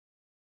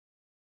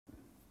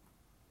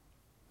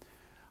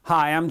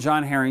Hi, I'm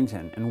John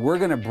Harrington, and we're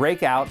going to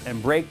break out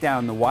and break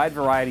down the wide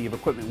variety of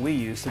equipment we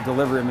use to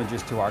deliver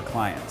images to our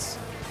clients.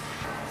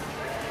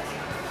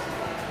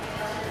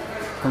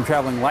 From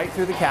traveling light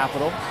through the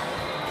Capitol,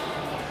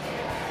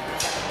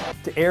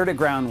 to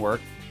air-to-ground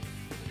work,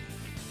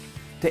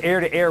 to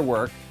air-to-air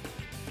work,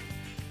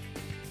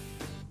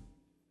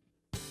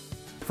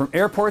 from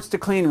airports to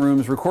clean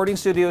rooms, recording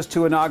studios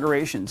to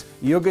inaugurations,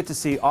 you'll get to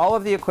see all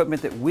of the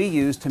equipment that we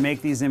use to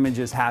make these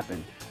images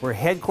happen. We're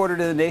headquartered in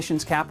the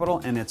nation's capital,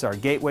 and it's our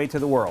gateway to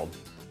the world.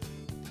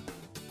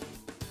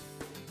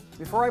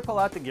 Before I pull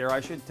out the gear,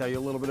 I should tell you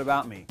a little bit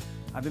about me.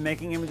 I've been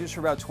making images for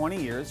about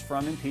 20 years,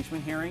 from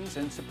impeachment hearings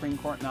and Supreme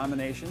Court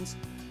nominations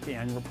to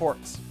annual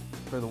reports.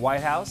 For the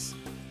White House,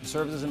 I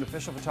served as an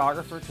official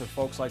photographer to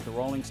folks like the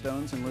Rolling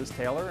Stones and Liz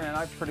Taylor, and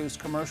I've produced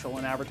commercial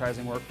and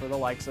advertising work for the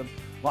likes of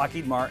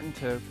Lockheed Martin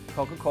to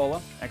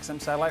Coca-Cola, XM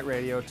Satellite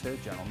Radio to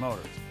General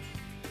Motors.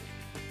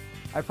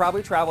 I've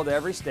probably traveled to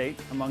every state,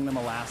 among them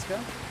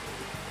Alaska,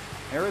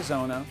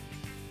 Arizona,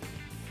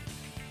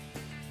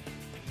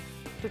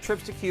 to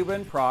trips to Cuba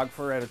and Prague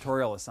for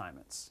editorial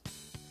assignments.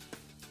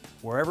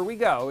 Wherever we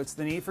go, it's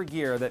the need for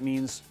gear that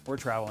means we're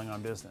traveling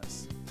on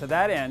business. To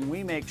that end,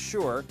 we make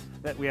sure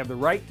that we have the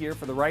right gear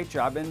for the right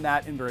job, and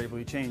that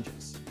invariably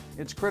changes.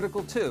 It's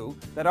critical, too,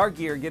 that our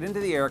gear get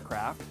into the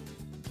aircraft,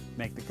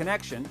 make the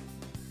connection,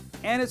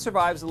 and it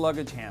survives the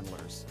luggage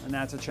handlers, and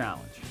that's a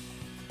challenge.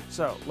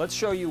 So let's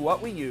show you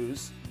what we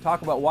use,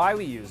 talk about why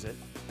we use it,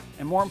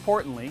 and more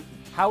importantly,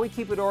 how we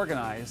keep it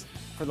organized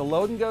for the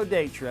load and go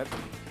day trip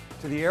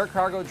to the air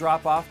cargo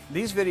drop-off.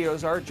 These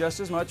videos are just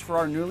as much for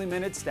our newly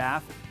minted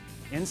staff,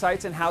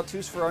 insights and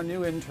how-tos for our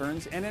new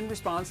interns, and in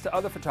response to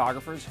other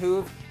photographers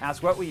who've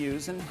asked what we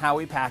use and how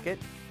we pack it.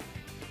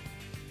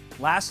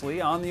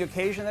 Lastly, on the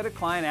occasion that a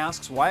client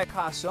asks why it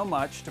costs so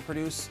much to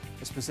produce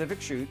a specific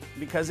shoot,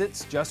 because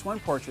it's just one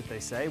portrait, they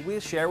say, we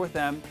share with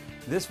them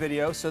this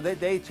video so that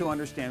they too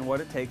understand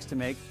what it takes to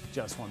make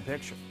just one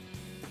picture.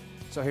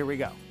 So here we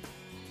go.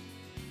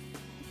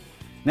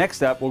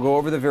 Next up, we'll go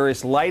over the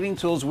various lighting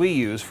tools we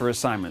use for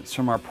assignments,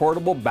 from our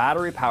portable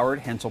battery-powered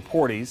Hensel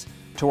Porties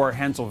to our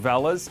Hensel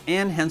Velas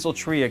and Hensel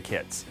Tria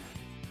kits,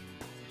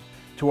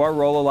 to our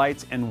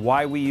Rololights and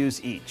why we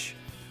use each.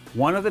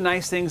 One of the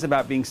nice things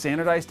about being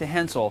standardized to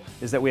Hensel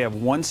is that we have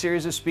one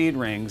series of speed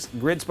rings,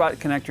 grid spot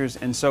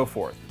connectors, and so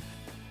forth.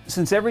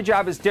 Since every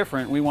job is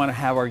different, we want to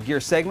have our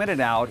gear segmented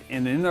out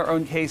and in their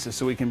own cases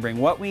so we can bring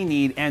what we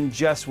need and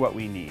just what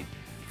we need.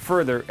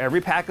 Further, every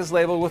pack is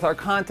labeled with our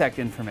contact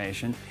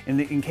information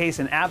in case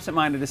an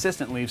absent-minded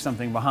assistant leaves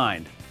something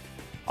behind.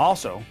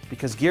 Also,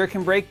 because gear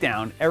can break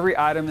down, every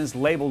item is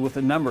labeled with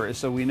a number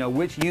so we know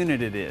which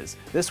unit it is.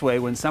 This way,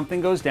 when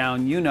something goes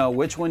down, you know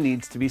which one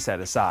needs to be set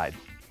aside.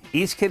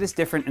 Each kit is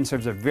different and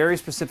serves a very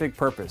specific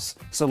purpose,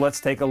 so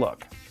let's take a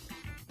look.